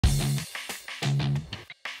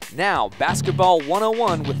Now, Basketball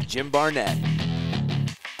 101 with Jim Barnett.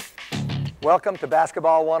 Welcome to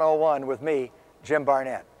Basketball 101 with me, Jim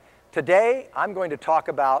Barnett. Today, I'm going to talk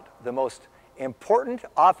about the most important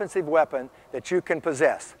offensive weapon that you can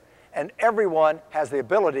possess. And everyone has the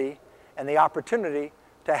ability and the opportunity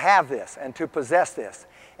to have this and to possess this.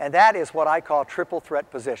 And that is what I call triple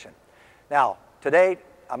threat position. Now, today,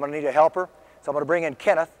 I'm going to need a helper. So I'm going to bring in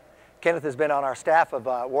Kenneth. Kenneth has been on our staff of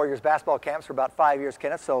Warriors basketball camps for about 5 years,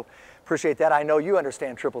 Kenneth, so appreciate that. I know you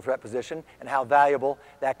understand triple threat position and how valuable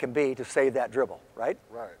that can be to save that dribble, right?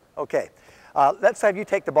 Right. Okay. Let's have you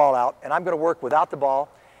take the ball out, and I'm going to work without the ball,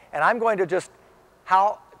 and I'm going to just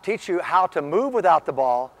teach you how to move without the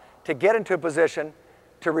ball to get into a position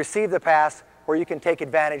to receive the pass where you can take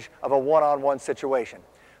advantage of a one-on-one situation.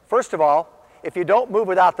 First of all, if you don't move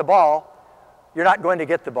without the ball, you're not going to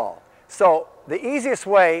get the ball. So the easiest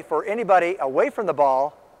way for anybody away from the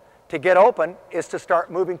ball to get open is to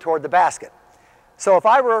start moving toward the basket. So if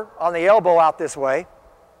I were on the elbow out this way,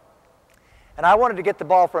 and I wanted to get the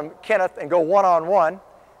ball from Kenneth and go one-on-one,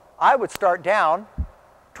 I would start down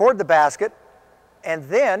toward the basket, and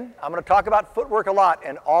then I'm going to talk about footwork a lot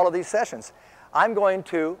in all of these sessions. I'm going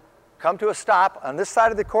to come to a stop on this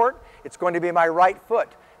side of the court. It's going to be my right foot,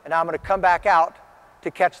 and I'm going to come back out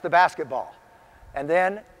to catch the basketball. And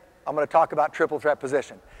then I'm going to talk about triple threat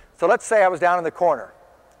position. So let's say I was down in the corner.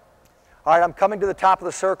 All right, I'm coming to the top of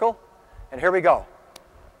the circle, and here we go.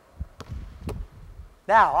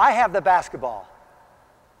 Now, I have the basketball.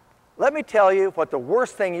 Let me tell you what the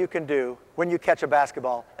worst thing you can do when you catch a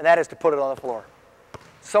basketball, and that is to put it on the floor.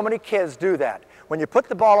 So many kids do that. When you put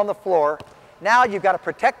the ball on the floor, now you've got to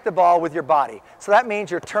protect the ball with your body. So that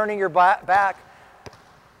means you're turning your back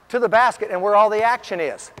to the basket and where all the action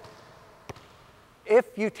is. If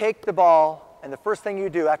you take the ball, and the first thing you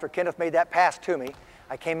do after Kenneth made that pass to me,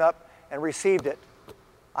 I came up and received it.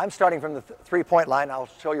 I'm starting from the three-point line. I'll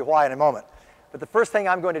show you why in a moment. But the first thing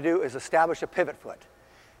I'm going to do is establish a pivot foot.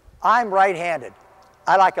 I'm right-handed.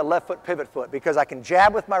 I like a left foot pivot foot because I can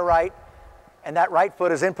jab with my right, and that right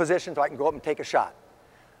foot is in position so I can go up and take a shot.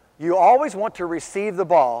 You always want to receive the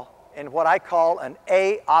ball in what I call an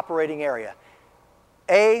A operating area.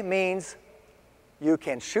 A means you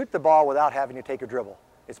can shoot the ball without having to take a dribble.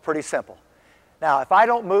 It's pretty simple. Now, if I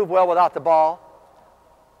don't move well without the ball,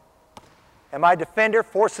 and my defender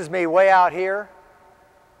forces me way out here,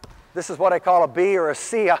 this is what I call a B or a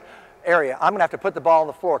C area. I'm going to have to put the ball on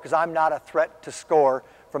the floor because I'm not a threat to score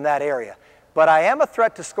from that area. But I am a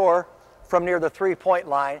threat to score from near the three-point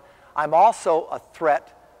line. I'm also a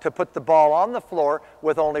threat to put the ball on the floor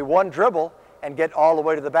with only one dribble and get all the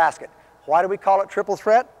way to the basket. Why do we call it triple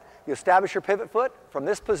threat? You establish your pivot foot. From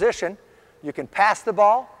this position, you can pass the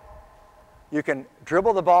ball, you can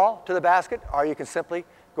dribble the ball to the basket, or you can simply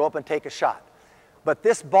go up and take a shot. But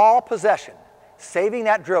this ball possession, saving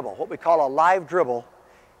that dribble, what we call a live dribble,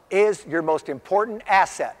 is your most important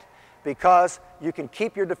asset because you can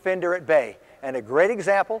keep your defender at bay. And a great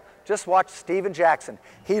example, just watch Steven Jackson.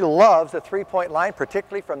 He loves the three-point line,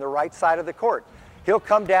 particularly from the right side of the court. He'll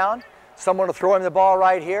come down, someone will throw him the ball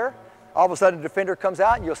right here. All of a sudden, the defender comes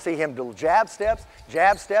out, and you'll see him do jab steps,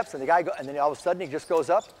 and and then all of a sudden he just goes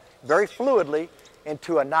up very fluidly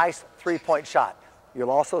into a nice three-point shot.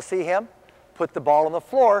 You'll also see him put the ball on the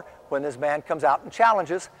floor when this man comes out and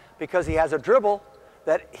challenges because he has a dribble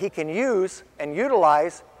that he can use and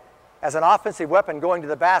utilize as an offensive weapon going to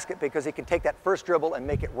the basket because he can take that first dribble and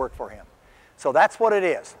make it work for him. So that's what it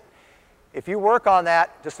is. If you work on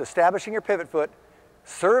that, just establishing your pivot foot,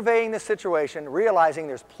 surveying the situation, realizing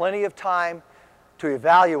there's plenty of time to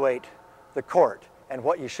evaluate the court and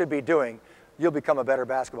what you should be doing, you'll become a better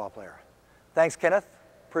basketball player. Thanks, Kenneth.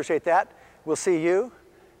 Appreciate that. We'll see you,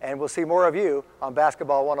 and we'll see more of you on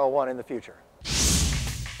Basketball 101 in the future.